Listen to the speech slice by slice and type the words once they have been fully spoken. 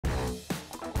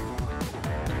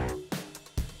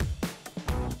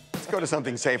go to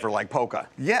something safer like polka.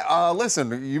 Yeah,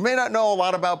 listen, you may not know a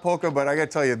lot about polka, but I gotta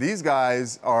tell you, these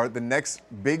guys are the next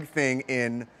big thing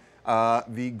in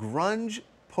the grunge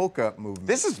polka movement.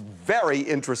 This is very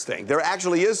interesting. There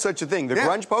actually is such a thing, the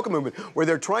grunge polka movement, where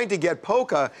they're trying to get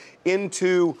polka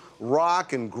into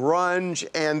rock and grunge.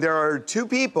 And there are two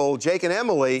people, Jake and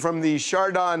Emily, from the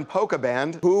Chardon Polka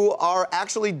Band, who are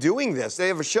actually doing this. They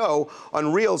have a show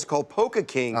on Reels called Polka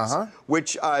Kings,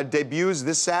 which debuts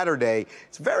this Saturday.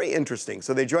 It's very interesting.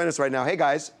 So they join us right now. Hey,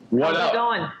 guys. What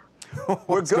up?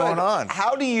 What's going on?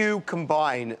 How do you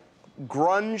combine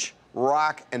grunge,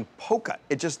 rock, and polka?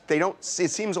 It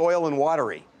seems oil and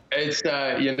watery. It's,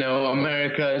 you know,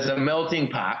 America is a melting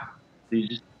pot. You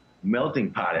just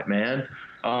melting pot it, man.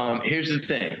 Here's the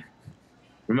thing.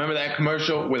 Remember that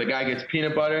commercial where the guy gets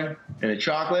peanut butter and a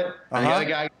chocolate, and the other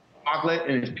guy gets chocolate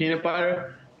and his peanut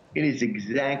butter? It is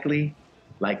exactly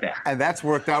like that. And that's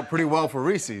worked out pretty well for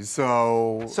Reese's,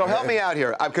 so... So help me out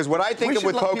here, because what I think of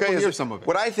with polka is...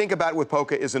 What I think about with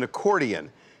polka is an accordion.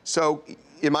 So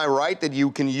am I right that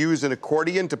you can use an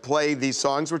accordion to play these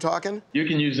songs we're talking? You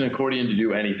can use an accordion to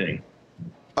do anything.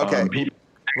 Okay. People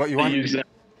what you want? Use them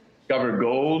to discover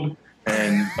gold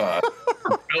and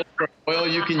for oil.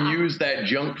 You can use that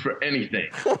junk for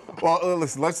anything. Well,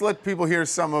 listen, let's let people hear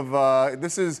some of,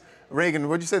 this is, Reagan,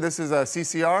 what'd you say, this is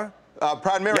CCR?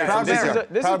 Proud Mary. Yeah,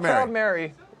 This is Proud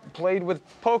Mary played with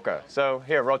polka. So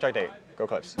here, roll track 8. Go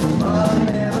Clips.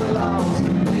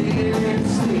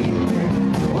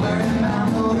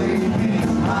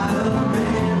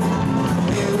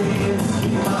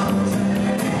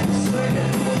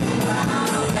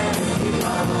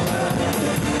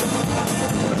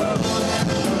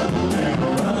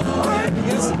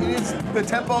 The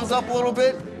tempo's up a little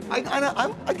bit. I get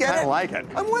it. I like it.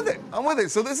 I'm with it. I'm with it.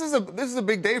 So this is a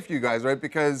big day for you guys, right?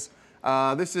 Because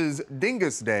this is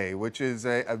Dyngus Day, which is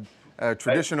a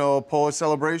traditional Polish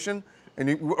celebration.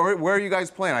 And where are you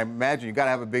guys playing? I imagine you got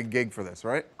to have a big gig for this,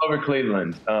 right? Over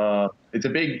Cleveland. It's a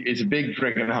big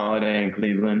freaking holiday in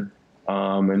Cleveland.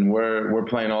 And we're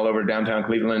playing all over downtown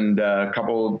Cleveland,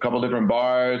 couple different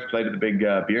bars, played at the big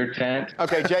beer tent.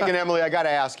 Okay, Jake and Emily, I got to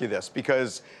ask you this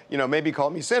because, you know, maybe call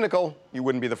me cynical. You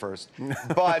wouldn't be the first.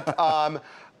 But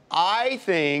I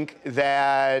think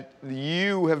that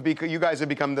you guys have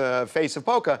become the face of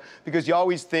polka because you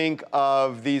always think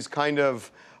of these kind of,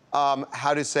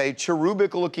 how to say,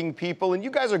 cherubic-looking people, and you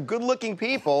guys are good-looking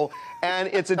people, and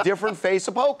it's a different face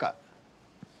of polka.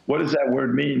 What does that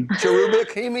word mean?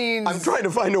 Cherubic? He means... I'm trying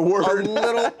to find a word. A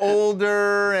little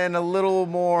older and a little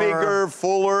more... Bigger,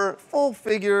 fuller.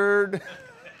 Full-figured.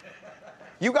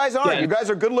 You guys aren't. Yeah. You guys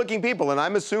are good-looking people, and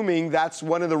I'm assuming that's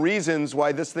one of the reasons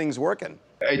why this thing's working.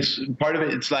 It's part of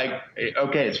it. It's like,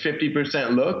 okay, it's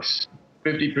 50% looks,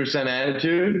 50%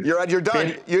 attitude. You're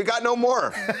done. You got no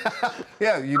more.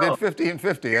 Yeah, you did 50 and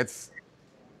 50. It's...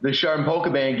 The Chardon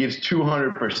Polka Band gives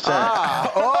 200%.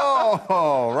 Ah.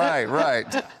 Oh, right.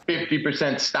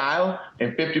 50% style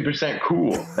and 50%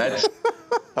 cool. That's...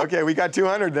 Okay, we got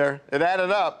 200 there. It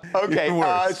added up. Okay,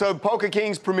 so Polka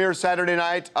Kings premieres Saturday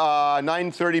night,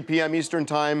 9:30 p.m. Eastern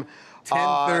Time.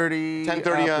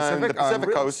 10:30 on the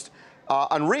Pacific Coast.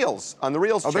 On Reels, on the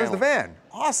Reels channel. Oh, there's the van.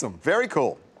 Awesome. Very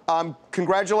cool.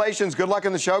 Congratulations. Good luck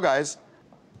in the show, guys.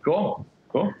 Cool.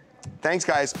 Thanks,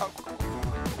 guys. Oh.